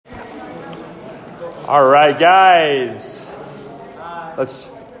All right, guys.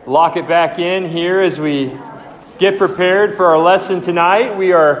 Let's lock it back in here as we get prepared for our lesson tonight.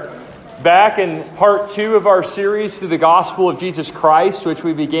 We are back in part 2 of our series through the gospel of Jesus Christ, which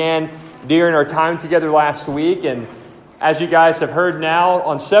we began during our time together last week. And as you guys have heard now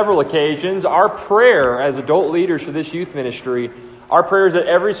on several occasions, our prayer as adult leaders for this youth ministry, our prayer is that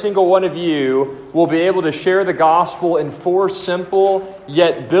every single one of you will be able to share the gospel in 4 simple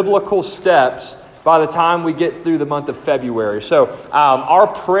yet biblical steps by the time we get through the month of February. So our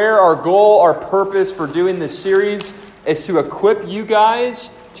prayer, our goal, our purpose for doing this series is to equip you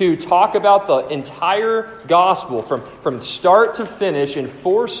guys to talk about the entire gospel from start to finish in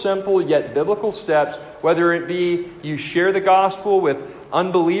 4 simple yet biblical steps, whether it be you share the gospel with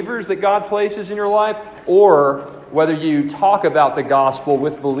unbelievers that God places in your life, or whether you talk about the gospel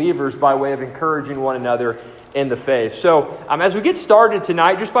with believers by way of encouraging one another in the faith. So as we get started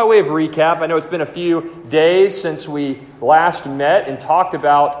tonight, just by way of recap, I know it's been a few days since we last met and talked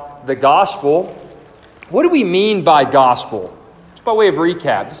about the gospel. What do we mean by gospel? Just by way of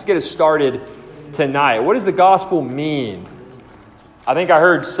recap, just to get us started tonight. What does the gospel mean? I think I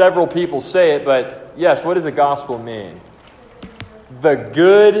heard several people say it, but yes, what does the gospel mean? The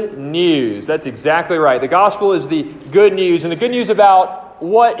good news. That's exactly right. The gospel is the good news. And the good news about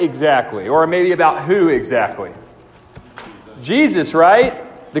what exactly? Or maybe about who exactly? Jesus,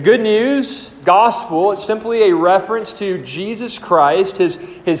 right? The good news, gospel, it's simply a reference to Jesus Christ, his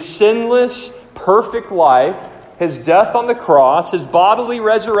sinless, perfect life, his death on the cross, his bodily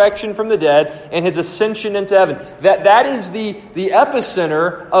resurrection from the dead, and his ascension into heaven. That is the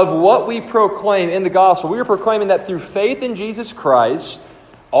epicenter of what we proclaim in the gospel. We are proclaiming that through faith in Jesus Christ,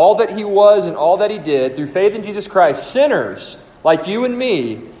 all that he was and all that he did, through faith in Jesus Christ, sinners like you and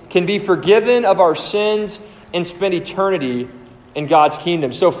me can be forgiven of our sins and spend eternity in God's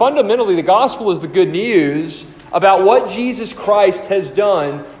kingdom. So fundamentally, the gospel is the good news about what Jesus Christ has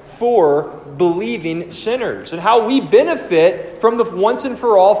done for believing sinners and how we benefit from the once and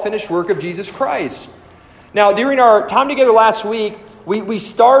for all finished work of Jesus Christ. Now, during our time together last week, we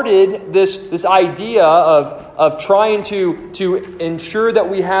started this idea of trying to ensure that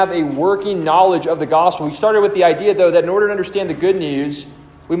we have a working knowledge of the gospel. We started with the idea, though, that in order to understand the good news,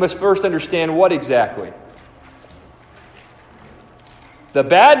 we must first understand what exactly? The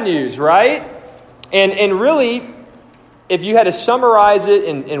bad news, right? And really, if you had to summarize it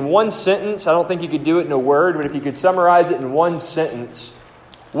in one sentence, I don't think you could do it in a word, but if you could summarize it in one sentence,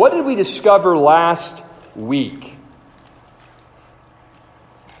 what did we discover last week?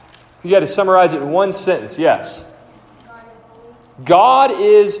 If you had to summarize it in one sentence, yes. God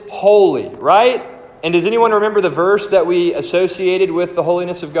is holy, right? And does anyone remember the verse that we associated with the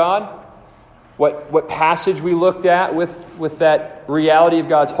holiness of God? What passage we looked at with that reality of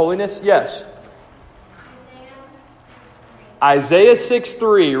God's holiness? Yes. Isaiah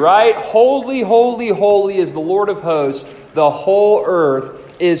 6:3, right? Holy, holy, holy is the Lord of hosts. The whole earth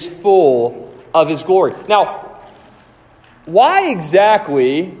is full of his glory. Now, why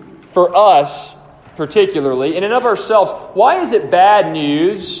exactly, for us particularly, in and of ourselves, why is it bad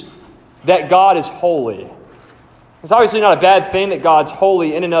news that God is holy? It's obviously not a bad thing that God's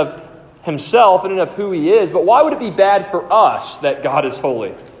holy in and of himself, in and of who he is, but why would it be bad for us that God is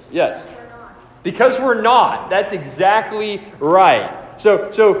holy? Yes. Because we're not. That's exactly right.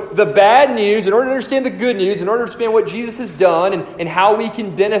 So the bad news, in order to understand the good news, in order to understand what Jesus has done and how we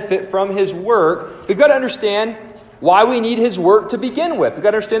can benefit from his work, we've got to understand why we need his work to begin with. We've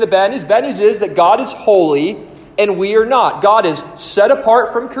got to understand the bad news. Bad news is that God is holy and we are not. God is set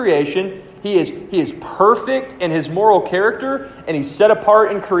apart from creation. He is perfect in his moral character, and he's set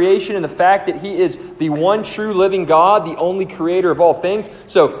apart in creation in the fact that he is the one true living God, the only creator of all things.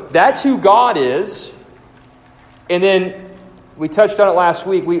 So that's who God is. And then we touched on it last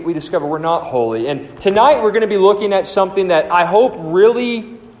week. We discovered we're not holy. And tonight we're going to be looking at something that I hope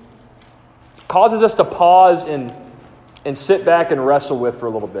really causes us to pause and sit back and wrestle with for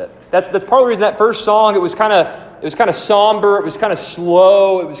a little bit. That's part of the reason that first song, it was kind of somber, it was kind of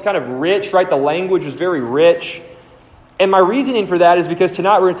slow, it was kind of rich, right? The language was very rich. And my reasoning for that is because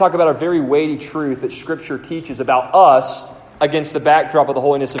tonight we're going to talk about a very weighty truth that Scripture teaches about us against the backdrop of the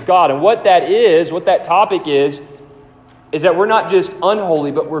holiness of God. And what that is, what that topic is that we're not just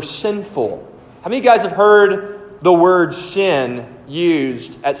unholy, but we're sinful. How many of you guys have heard the word sin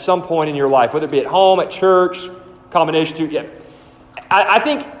used at some point in your life, whether it be at home, at church, combination? Yeah. I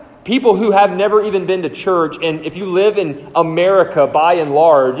think people who have never even been to church, and if you live in America by and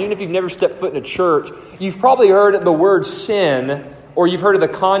large, even if you've never stepped foot in a church, you've probably heard the word sin, or you've heard of the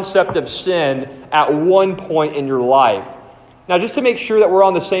concept of sin at one point in your life. Now, just to make sure that we're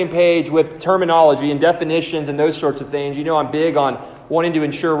on the same page with terminology and definitions and those sorts of things, I'm big on wanting to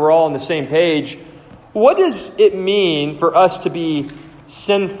ensure we're all on the same page. What does it mean for us to be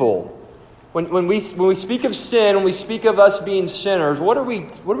sinful? When we speak of sin, when we speak of us being sinners, what are we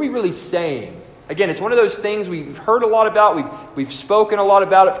really saying? Again, it's one of those things we've heard a lot about. We've spoken a lot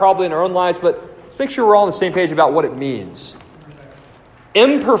about it probably in our own lives, but let's make sure we're all on the same page about what it means.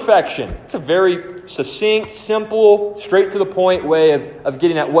 Imperfection. It's a very succinct, simple, straight to the point way of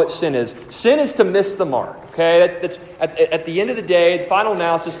getting at what sin is. Sin is to miss the mark. Okay, that's at the end of the day, the final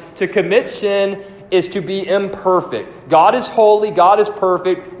analysis. To commit sin is to be imperfect. God is holy. God is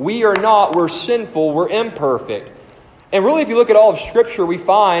perfect. We are not. We're sinful. We're imperfect. And really, if you look at all of Scripture, we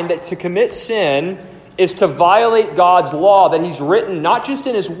find that to commit sin is to violate God's law that He's written not just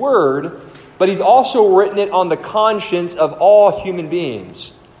in His Word, but He's also written it on the conscience of all human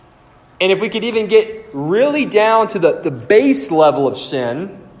beings. And if we could even get really down to the base level of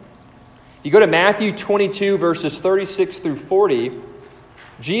sin, you go to Matthew 22, verses 36 through 40,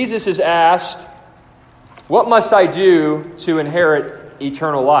 Jesus is asked, "What must I do to inherit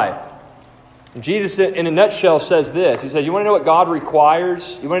eternal life?" And Jesus, in a nutshell, says this. He said, you want to know what God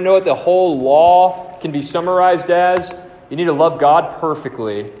requires? You want to know what the whole law can be summarized as? You need to love God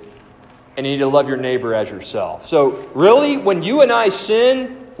perfectly, and you need to love your neighbor as yourself. So really, when you and I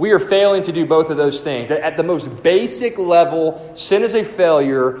sin, we are failing to do both of those things. At the most basic level, sin is a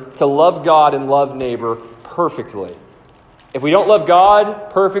failure to love God and love neighbor perfectly. If we don't love God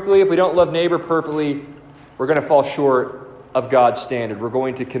perfectly, if we don't love neighbor perfectly, we're going to fall short of God's standard. We're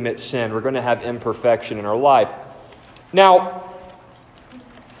going to commit sin. We're going to have imperfection in our life. Now,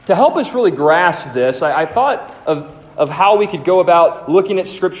 to help us really grasp this, I thought of how we could go about looking at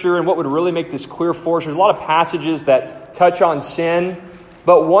Scripture and what would really make this clear for us. There's a lot of passages that touch on sin,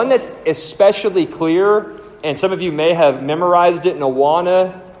 but one that's especially clear, and some of you may have memorized it in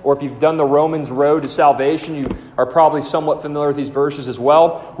Awana, or if you've done the Romans Road to Salvation, you are probably somewhat familiar with these verses as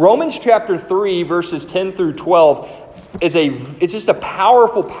well. Romans chapter 3, verses 10 through 12, it's just a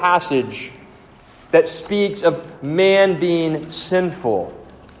powerful passage that speaks of man being sinful.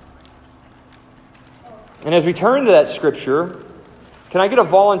 And as we turn to that scripture, can I get a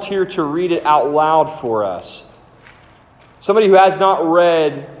volunteer to read it out loud for us? Somebody who has not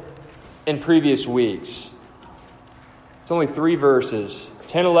read in previous weeks. It's only 3 verses.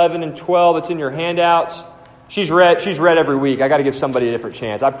 10, 11, and 12. It's in your handouts. She's read every week. I got to give somebody a different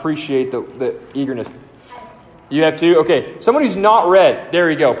chance. I appreciate the eagerness. You have to? Okay. Someone who's not read.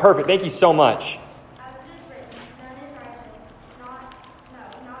 There you go. Perfect. Thank you so much.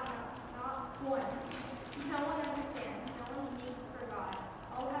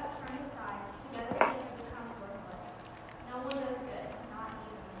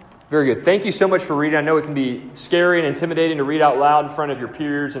 Very good. Thank you so much for reading. I know it can be scary and intimidating to read out loud in front of your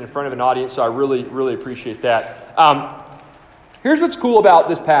peers and in front of an audience, so I really, really appreciate that. Here's what's cool about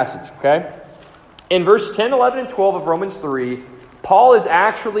this passage, okay? In verse 10, 11, and 12 of Romans 3, Paul is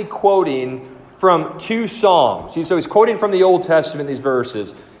actually quoting from 2 Psalms. So he's quoting from the Old Testament, these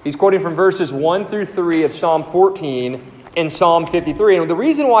verses. He's quoting from verses 1 through 3 of Psalm 14 and Psalm 53. And the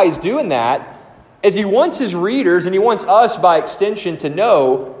reason why he's doing that is he wants his readers, and he wants us by extension, to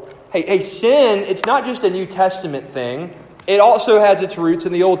know Hey, sin, it's not just a New Testament thing. It also has its roots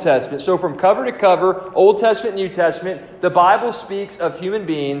in the Old Testament. So from cover to cover, Old Testament, New Testament, the Bible speaks of human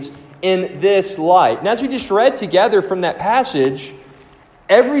beings in this light. And as we just read together from that passage,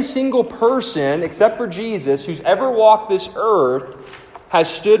 every single person, except for Jesus, who's ever walked this earth, has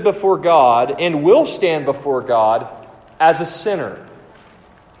stood before God and will stand before God as a sinner.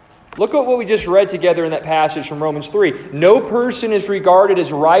 Look at what we just read together in that passage from Romans 3. No person is regarded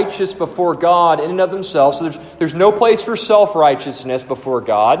as righteous before God in and of themselves. So there's no place for self-righteousness before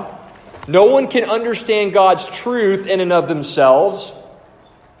God. No one can understand God's truth in and of themselves.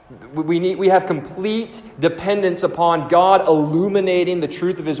 We have complete dependence upon God illuminating the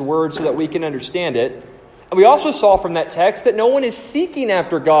truth of His Word so that we can understand it. And we also saw from that text that no one is seeking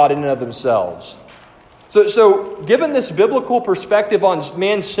after God in and of themselves. So given this biblical perspective on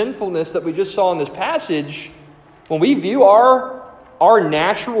man's sinfulness that we just saw in this passage, when we view our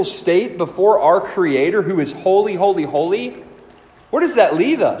natural state before our Creator, who is holy, holy, holy, where does that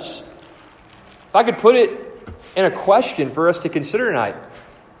leave us? If I could put it in a question for us to consider tonight,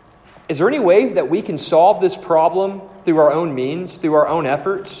 is there any way that we can solve this problem through our own means, through our own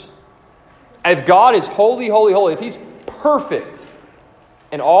efforts? If God is holy, holy, holy, if He's perfect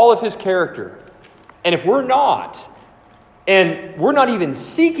in all of His character, and if we're not, and we're not even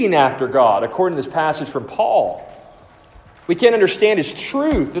seeking after God, according to this passage from Paul, We can't understand His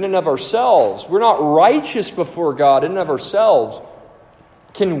truth in and of ourselves. We're not righteous before God in and of ourselves.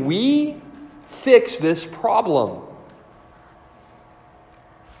 Can we fix this problem?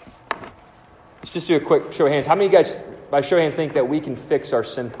 Let's just do a quick show of hands. How many of you guys, by show of hands, think that we can fix our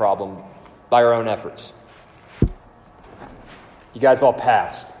sin problem by our own efforts? You guys all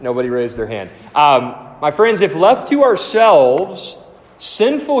passed. Nobody raised their hand. My friends, if left to ourselves,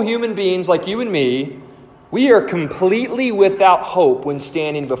 sinful human beings like you and me, we are completely without hope when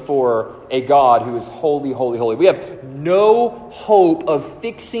standing before a God who is holy, holy, holy. We have no hope of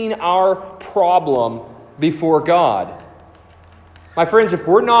fixing our problem before God. My friends, if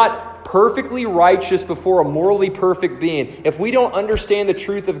we're not perfectly righteous before a morally perfect being, if we don't understand the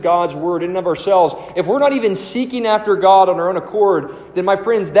truth of God's word in and of ourselves, if we're not even seeking after God on our own accord, then my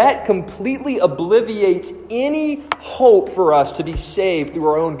friends, that completely obliviates any hope for us to be saved through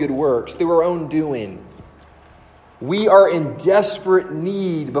our own good works, through our own doing. We are in desperate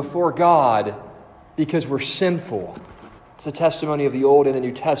need before God because we're sinful. It's a testimony of the Old and the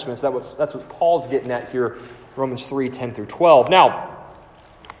New Testaments. That's what Paul's getting at here, Romans 3, 10 through 12. Now,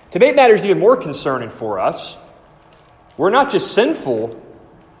 to make matters even more concerning for us, we're not just sinful,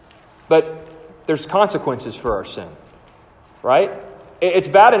 but there's consequences for our sin, right? It's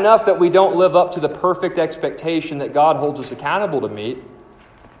bad enough that we don't live up to the perfect expectation that God holds us accountable to meet,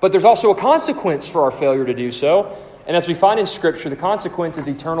 but there's also a consequence for our failure to do so. And as we find in Scripture, the consequence is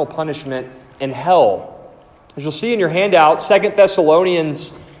eternal punishment in hell. As you'll see in your handout, 2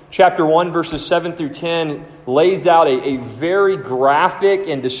 Thessalonians chapter 1, verses 7 through 10 lays out a very graphic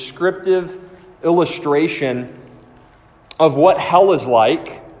and descriptive illustration of what hell is like.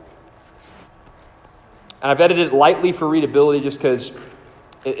 And I've edited it lightly for readability just because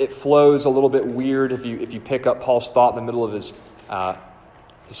it flows a little bit weird if you pick up Paul's thought in the middle of his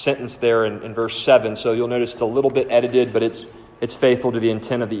sentence there in verse 7. So you'll notice it's a little bit edited, but it's faithful to the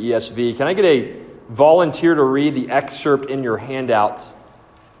intent of the ESV. Can I get a volunteer to read the excerpt in your handout?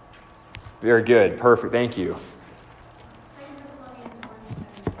 Very good. Perfect. Thank you.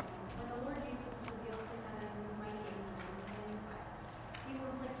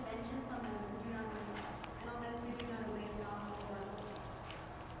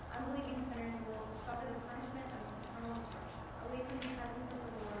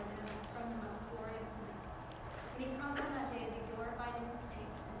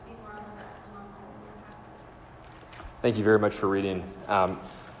 Thank you very much for reading.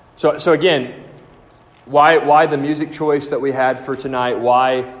 So again, why the music choice that we had for tonight?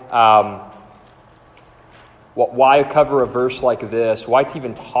 Why cover a verse like this? Why to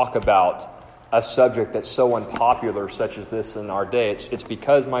even talk about a subject that's so unpopular such as this in our day? It's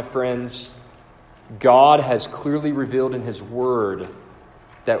because, my friends, God has clearly revealed in His Word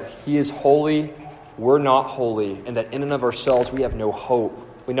that He is holy, we're not holy, and that in and of ourselves we have no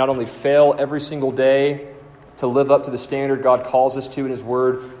hope. We not only fail every single day to live up to the standard God calls us to in His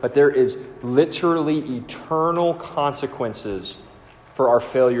Word, but there is literally eternal consequences for our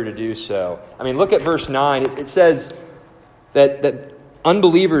failure to do so. I mean, look at verse 9. It says that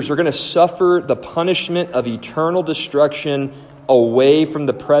unbelievers are going to suffer the punishment of eternal destruction away from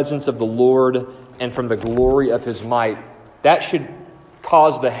the presence of the Lord and from the glory of His might. That should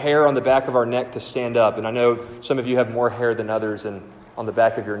cause the hair on the back of our neck to stand up. And I know some of you have more hair than others on the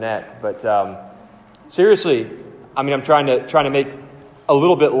back of your neck, but seriously, I mean, I'm trying to make a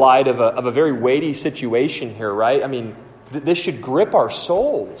little bit light of a very weighty situation here, right? I mean, this should grip our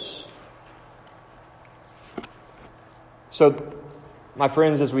souls. So, my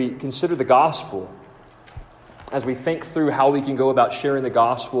friends, as we consider the gospel, as we think through how we can go about sharing the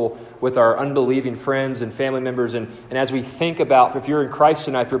gospel with our unbelieving friends and family members, and as we think about, if you're in Christ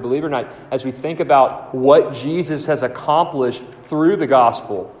tonight, if you're a believer tonight, as we think about what Jesus has accomplished through the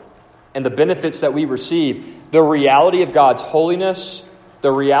gospel, and the benefits that we receive, the reality of God's holiness, the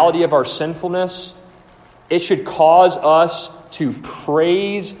reality of our sinfulness, it should cause us to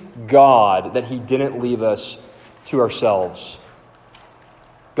praise God that He didn't leave us to ourselves.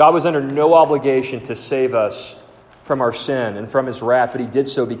 God was under no obligation to save us from our sin and from His wrath, but He did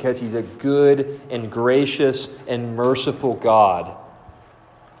so because He's a good and gracious and merciful God.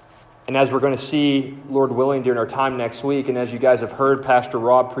 And as we're going to see, Lord willing, during our time next week, and as you guys have heard Pastor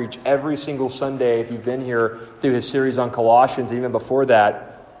Rob preach every single Sunday, if you've been here through his series on Colossians, even before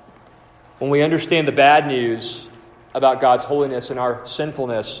that, when we understand the bad news about God's holiness and our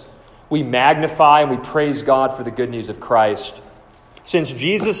sinfulness, we magnify and we praise God for the good news of Christ. Since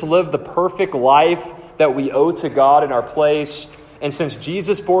Jesus lived the perfect life that we owe to God in our place, and since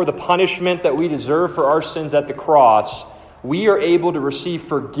Jesus bore the punishment that we deserve for our sins at the cross, we are able to receive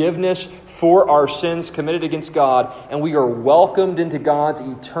forgiveness for our sins committed against God, and we are welcomed into God's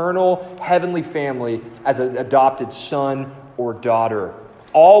eternal heavenly family as an adopted son or daughter.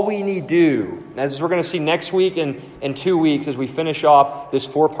 All we need do, as we're going to see next week and in 2 weeks as we finish off this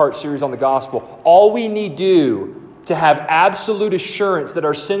 4-part series on the gospel, all we need do to have absolute assurance that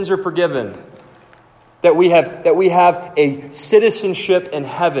our sins are forgiven, that we have a citizenship in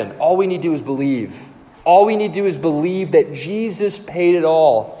heaven, all we need to do is believe. All we need to do is believe that Jesus paid it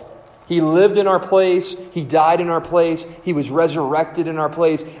all. He lived in our place. He died in our place. He was resurrected in our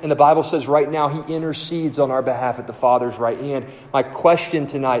place. And the Bible says right now He intercedes on our behalf at the Father's right hand. My question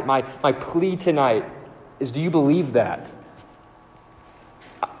tonight, my plea tonight is, do you believe that?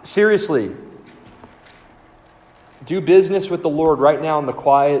 Seriously, do business with the Lord right now in the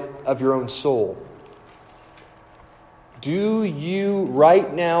quiet of your own soul. Do you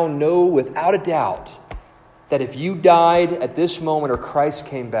right now know without a doubt that if you died at this moment or Christ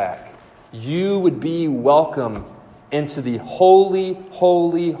came back, you would be welcome into the holy,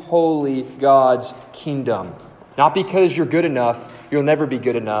 holy, holy God's kingdom? Not because you're good enough, you'll never be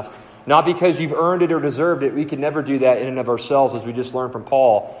good enough. Not because you've earned it or deserved it, we can never do that in and of ourselves, as we just learned from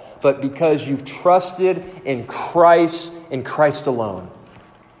Paul, but because you've trusted in Christ alone.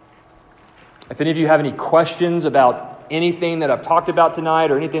 If any of you have any questions about anything that I've talked about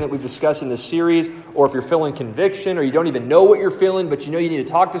tonight or anything that we've discussed in this series, or if you're feeling conviction or you don't even know what you're feeling, but you know you need to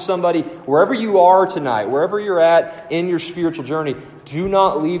talk to somebody, wherever you are tonight, wherever you're at in your spiritual journey, do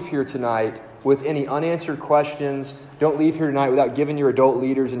not leave here tonight with any unanswered questions. Don't leave here tonight without giving your adult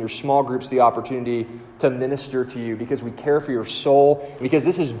leaders and your small groups the opportunity to minister to you, because we care for your soul, because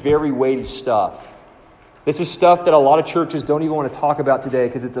this is very weighty stuff. This is stuff that a lot of churches don't even want to talk about today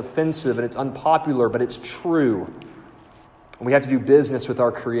because it's offensive and it's unpopular, but it's true. We have to do business with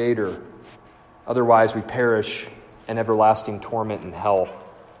our Creator. Otherwise, we perish in everlasting torment in hell.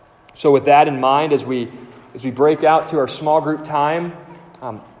 So with that in mind, as we break out to our small group time,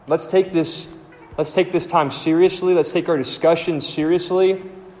 let's take this time seriously. Let's take our discussion seriously.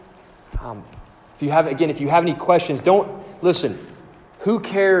 If you have any questions, listen. Who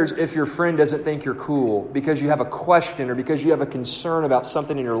cares if your friend doesn't think you're cool because you have a question or because you have a concern about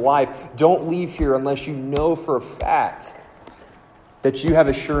something in your life? Don't leave here unless you know for a fact that you have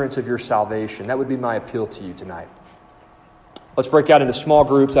assurance of your salvation. That would be my appeal to you tonight. Let's break out into small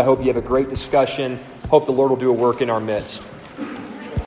groups. I hope you have a great discussion. Hope the Lord will do a work in our midst.